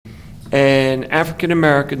an African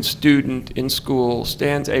American student in school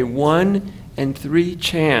stands a 1 in 3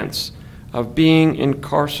 chance of being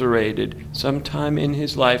incarcerated sometime in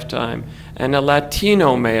his lifetime, and a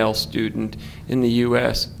Latino male student in the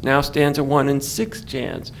U.S. now stands a 1 in 6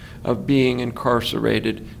 chance of being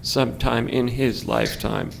incarcerated sometime in his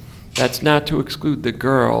lifetime. That's not to exclude the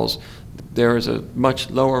girls. There is a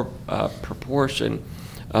much lower proportion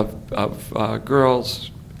of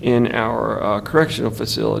girls in our correctional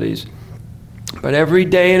facilities. But every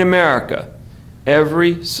day in America,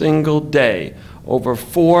 every single day, over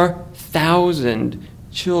 4,000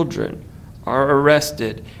 children are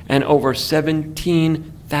arrested and over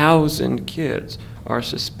 17,000 kids are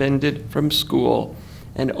suspended from school,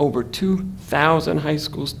 and over 2,000 high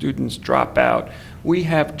school students drop out. We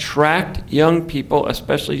have tracked young people,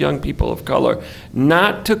 especially young people of color,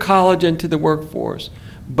 not to college and to the workforce,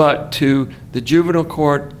 but to the juvenile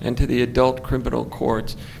court and to the adult criminal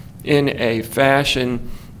courts in a fashion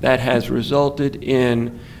that has resulted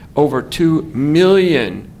in over 2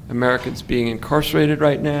 million Americans being incarcerated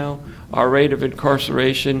right now. Our rate of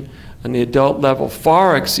incarceration on the adult level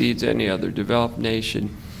far exceeds any other developed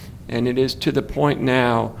nation, and it is to the point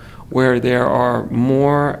now where there are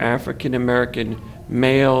more African American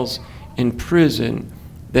males in prison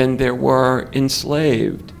than there were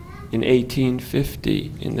enslaved in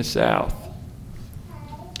 1850 in the South.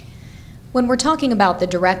 When we're talking about the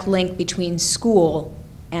direct link between school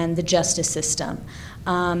and the justice system,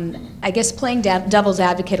 I guess playing devil's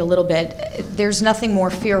advocate a little bit, there's nothing more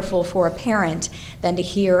fearful for a parent than to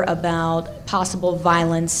hear about possible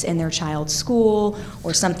violence in their child's school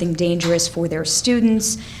or something dangerous for their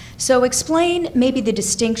students. So explain maybe the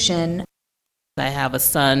distinction. I have a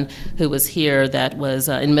son who was here that was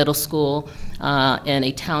in middle school in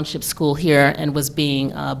a township school here and was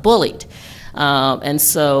being bullied. And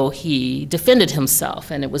so he defended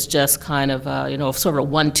himself, and it was just kind of, sort of a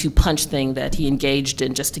 1-2 punch thing that he engaged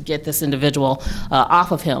in just to get this individual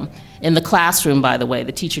off of him. In the classroom, by the way,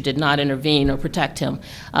 the teacher did not intervene or protect him.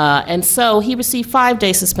 And so he received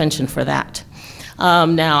 5-day suspension for that.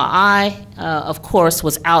 Now, I, of course,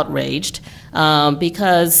 was outraged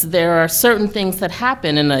because there are certain things that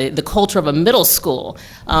happen in the culture of a middle school.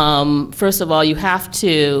 First of all, you have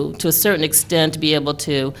to a certain extent, be able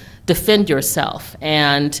to defend yourself,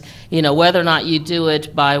 and whether or not you do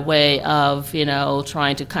it by way of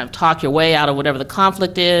trying to kind of talk your way out of whatever the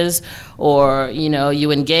conflict is, or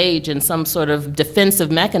you engage in some sort of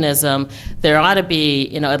defensive mechanism, there ought to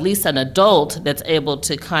be at least an adult that's able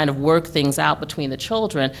to kind of work things out between the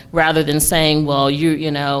children, rather than saying, well,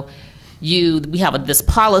 we have this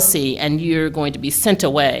policy and you're going to be sent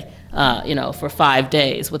away for 5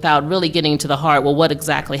 days, without really getting to the heart, well, what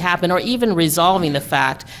exactly happened, or even resolving the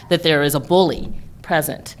fact that there is a bully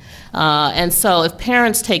present. And so if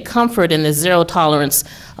parents take comfort in this zero tolerance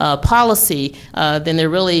policy, then they're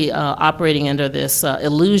really operating under this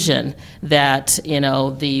illusion that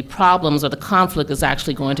the problems or the conflict is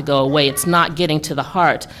actually going to go away. It's not getting to the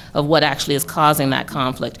heart of what actually is causing that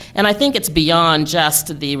conflict. And I think it's beyond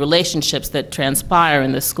just the relationships that transpire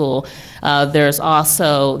in the school. There's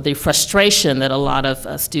also the frustration that a lot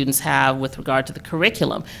of students have with regard to the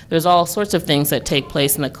curriculum. There's all sorts of things that take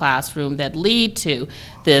place in the classroom that lead to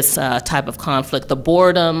this type of conflict. The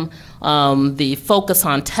boredom, the focus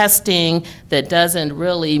on testing that doesn't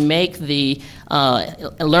really make the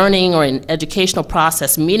learning or an educational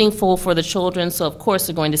process meaningful for the children. So of course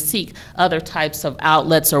they're going to seek other types of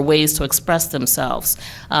outlets or ways to express themselves.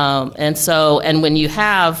 And when you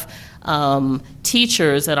have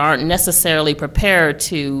teachers that aren't necessarily prepared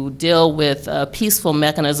to deal with peaceful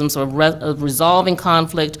mechanisms of resolving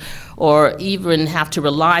conflict, or even have to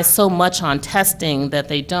rely so much on testing that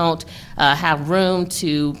they don't have room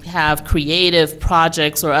to have creative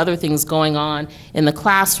projects or other things going on in the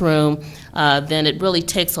classroom, then it really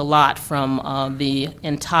takes a lot from the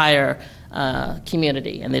entire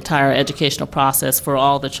community and the entire educational process for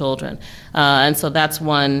all the children. And so that's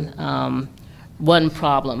one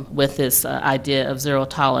problem with this idea of zero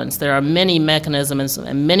tolerance. There are many mechanisms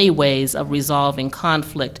and many ways of resolving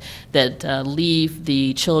conflict that leave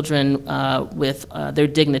the children with their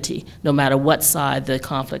dignity, no matter what side the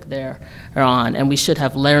conflict they're on. And we should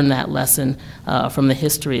have learned that lesson from the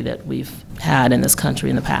history that we've had in this country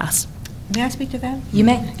in the past. May I speak to that? You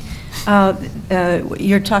may.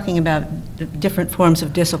 You're talking about different forms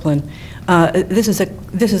of discipline. This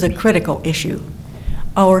is a critical issue.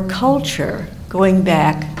 Our culture, going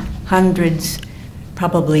back hundreds,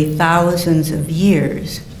 probably thousands of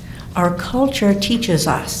years, our culture teaches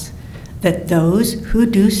us that those who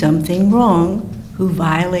do something wrong, who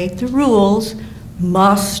violate the rules,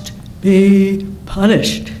 must be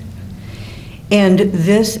punished. And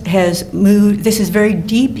this has moved, this is very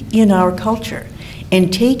deep in our culture.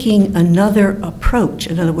 And taking another approach,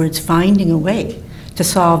 in other words, finding a way to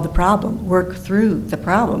solve the problem, work through the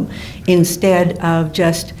problem, instead of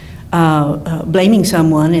just blaming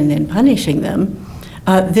someone and then punishing them,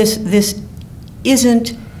 this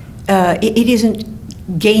isn't, it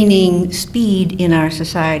isn't gaining speed in our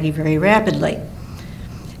society very rapidly.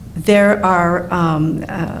 There are,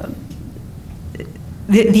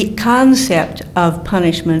 the concept of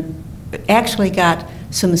punishment actually got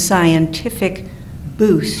some scientific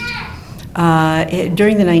boost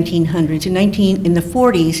during the 1900s. In the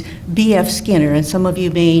 40s, B.F. Skinner, and some of you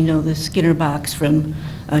may know the Skinner box from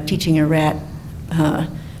teaching a rat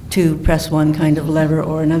to press one kind of lever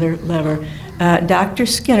or another lever. Dr.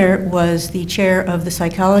 Skinner was the chair of the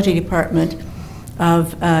psychology department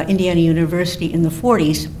of Indiana University in the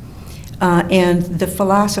 40s, and the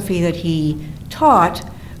philosophy that he taught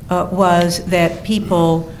was that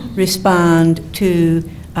people respond to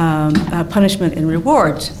punishment and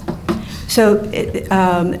rewards. So,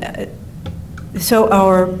 so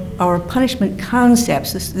our punishment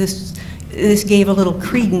concepts, this gave a little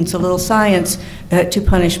credence, a little science to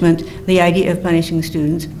punishment, the idea of punishing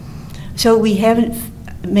students. So we haven't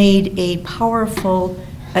made a powerful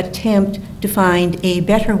attempt to find a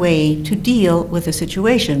better way to deal with a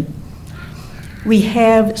situation. We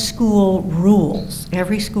have school rules.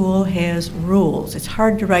 Every school has rules. It's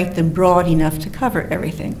hard to write them broad enough to cover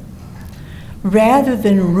everything. Rather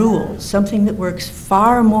than rules, something that works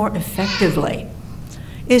far more effectively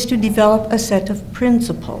is to develop a set of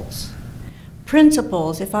principles.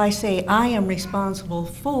 Principles, if I say I am responsible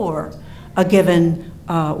for a given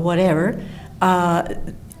whatever,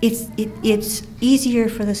 it's easier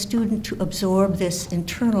for the student to absorb this,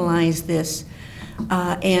 internalize this,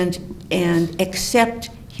 and accept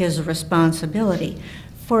his responsibility.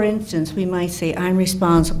 For instance, we might say, I'm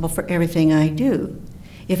responsible for everything I do.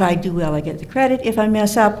 If I do well, I get the credit. If I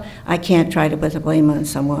mess up, I can't try to put the blame on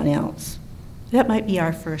someone else. That might be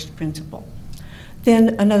our first principle.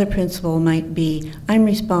 Then another principle might be, I'm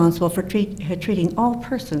responsible for treating all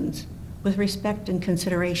persons with respect and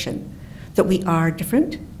consideration, that we are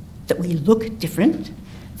different, that we look different,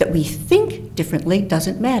 that we think differently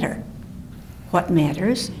doesn't matter. What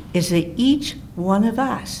matters is that each one of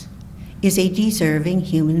us is a deserving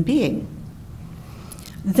human being.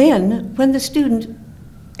 Then, when the student,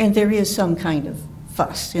 and there is some kind of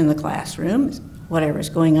fuss in the classroom, whatever's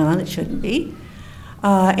going on, it shouldn't be,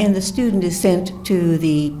 and the student is sent to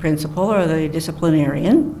the principal or the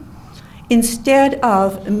disciplinarian, instead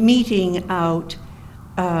of meting out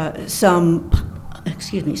some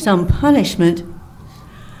punishment,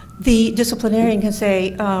 the disciplinarian can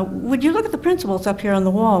say, would you look at the principles up here on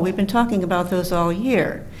the wall? We've been talking about those all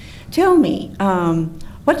year. Tell me,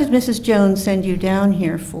 what did Mrs. Jones send you down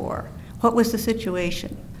here for? What was the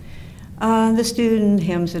situation? The student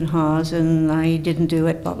hems and haws, and I didn't do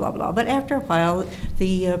it, blah, blah, blah. But after a while,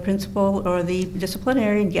 the principal or the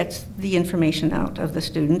disciplinarian gets the information out of the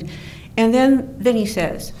student, and then he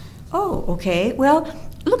says, oh, okay, well,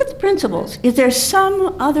 look at the principles. Is there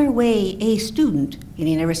some other way a student, and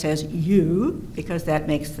he never says you, because that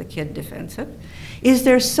makes the kid defensive, is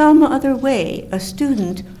there some other way a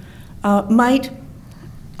student might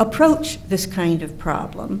approach this kind of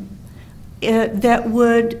problem that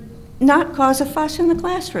would not cause a fuss in the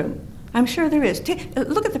classroom? I'm sure there is.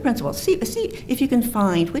 Look at the principles. See if you can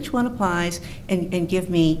find which one applies and give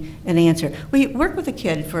me an answer. We work with a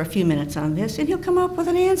kid for a few minutes on this, and he'll come up with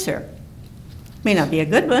an answer. May not be a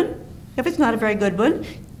good one. If it's not a very good one,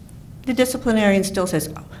 the disciplinarian still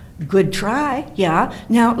says, oh, good try, yeah.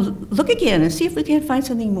 Now look again and see if we can find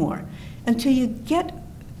something more, until you get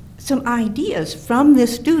some ideas from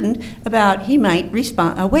this student about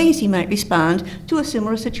ways he might respond to a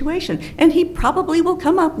similar situation. And he probably will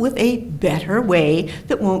come up with a better way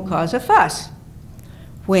that won't cause a fuss.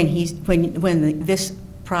 When this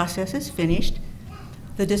process is finished,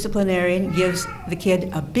 the disciplinarian gives the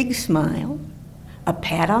kid a big smile, a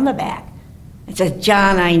pat on the back, and says,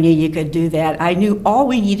 John, I knew you could do that. I knew all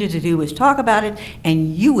we needed to do was talk about it,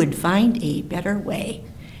 and you would find a better way.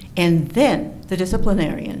 And then the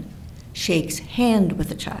disciplinarian shakes hand with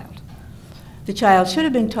the child. The child should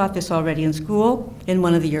have been taught this already in school in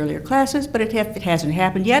one of the earlier classes, but if it hasn't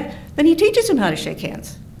happened yet, then he teaches him how to shake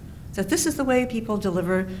hands. So this is the way people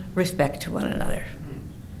deliver respect to one another.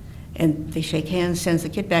 And they shake hands, sends the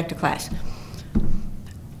kid back to class.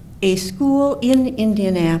 A school in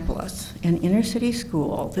Indianapolis, an inner city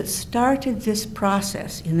school that started this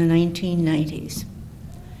process in the 1990s,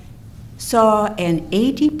 saw an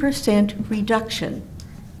 80% reduction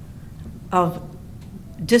of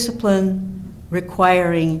discipline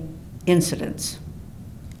requiring incidents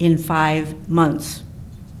in 5 months.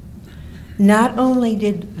 Not only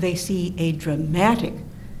did they see a dramatic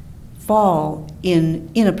fall in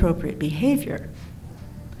inappropriate behavior,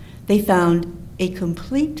 they found a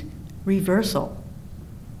complete reversal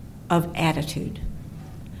of attitude.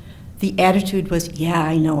 The attitude was, yeah,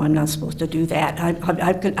 I know I'm not supposed to do that.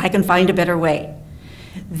 I can find a better way.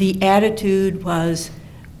 The attitude was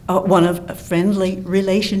one of a friendly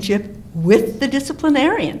relationship with the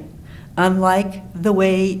disciplinarian, unlike the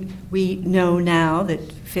way we know now that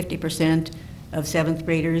 50% of 7th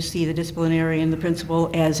graders see the disciplinarian, the principal,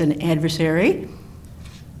 as an adversary.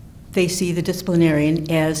 They see the disciplinarian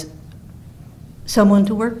as someone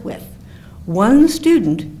to work with. One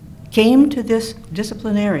student came to this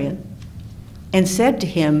disciplinarian and said to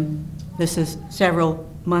him, this is several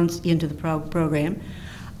months into the program,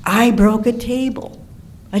 I broke a table.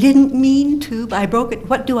 I didn't mean to, but I broke it.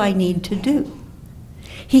 What do I need to do?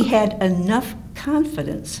 He had enough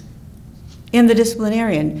confidence in the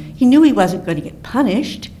disciplinarian. He knew he wasn't going to get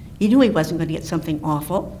punished. He knew he wasn't going to get something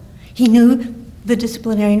awful. He knew the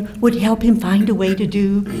disciplinarian would help him find a way to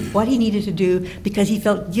do what he needed to do because he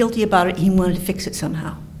felt guilty about it. He wanted to fix it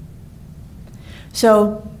somehow.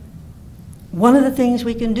 So one of the things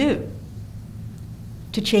we can do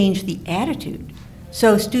to change the attitude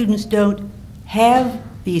so students don't have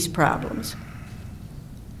these problems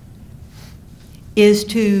is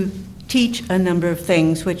to teach a number of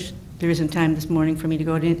things, which there isn't time this morning for me to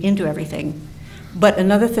go into everything. But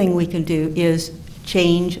another thing we can do is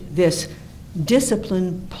change this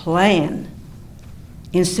discipline plan.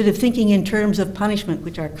 Instead of thinking in terms of punishment,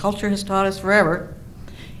 which our culture has taught us forever,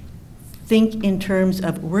 think in terms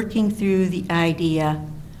of working through the idea,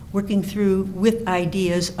 working through with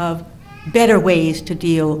ideas of better ways to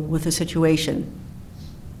deal with a situation.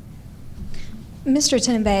 Mr.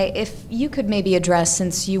 Tenenbaugh, if you could maybe address,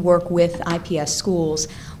 since you work with IPS schools,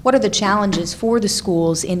 what are the challenges for the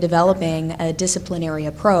schools in developing a disciplinary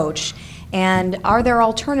approach, and are there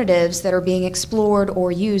alternatives that are being explored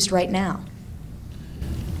or used right now?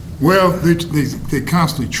 Well, they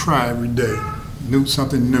constantly try every day,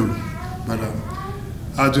 something new. But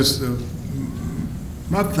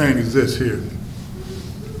my thing is this here.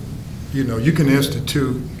 You know, you can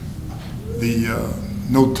institute the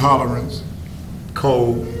no tolerance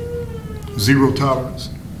code, zero tolerance,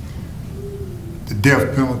 the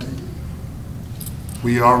death penalty.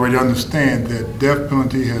 We already understand that death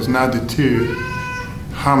penalty has not deterred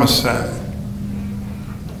homicide,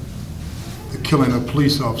 the killing of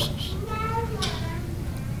police officers,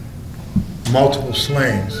 multiple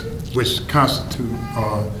slayings, which constitute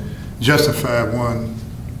or justify one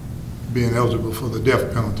being eligible for the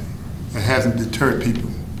death penalty. It hasn't deterred people.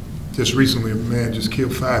 Just recently, a man just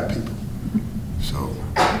killed 5 people. So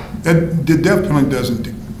the death penalty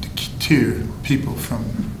doesn't deter people from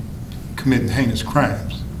committing heinous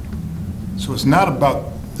crimes. So it's not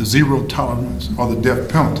about the zero tolerance or the death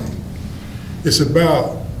penalty. It's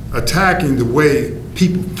about attacking the way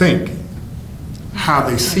people think, how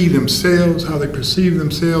they see themselves, how they perceive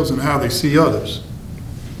themselves, and how they see others.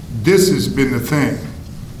 This has been the thing,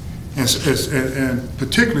 and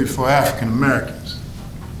particularly for African Americans.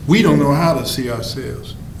 We don't know how to see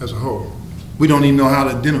ourselves as a whole. We don't even know how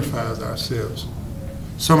to identify as ourselves.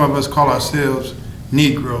 Some of us call ourselves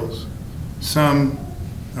Negroes. Some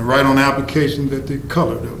write on the application that they're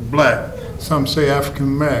colored or black. Some say African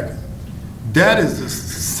American. That is a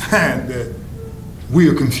sign that we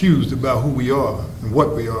are confused about who we are and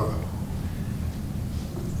what we are.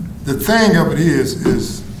 The thing of it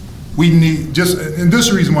is we need and this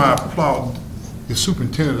is the reason why I applaud the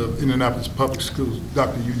superintendent of Indianapolis Public Schools,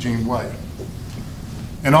 Dr. Eugene White,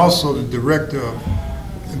 and also the director of,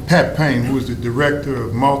 Pat Payne, who is the director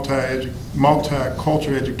of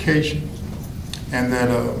multicultural education and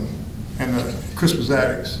the Crispus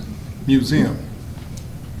Attucks Museum.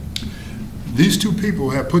 These two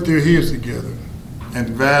people have put their heads together and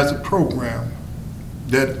devised a program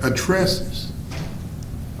that addresses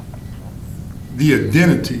the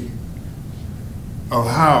identity of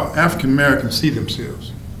how African Americans see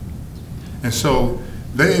themselves. And so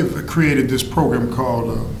they've created this program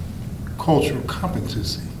called cultural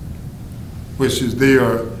competency, which is they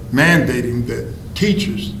are mandating that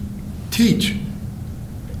teachers teach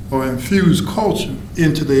or infuse culture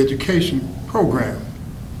into the education program.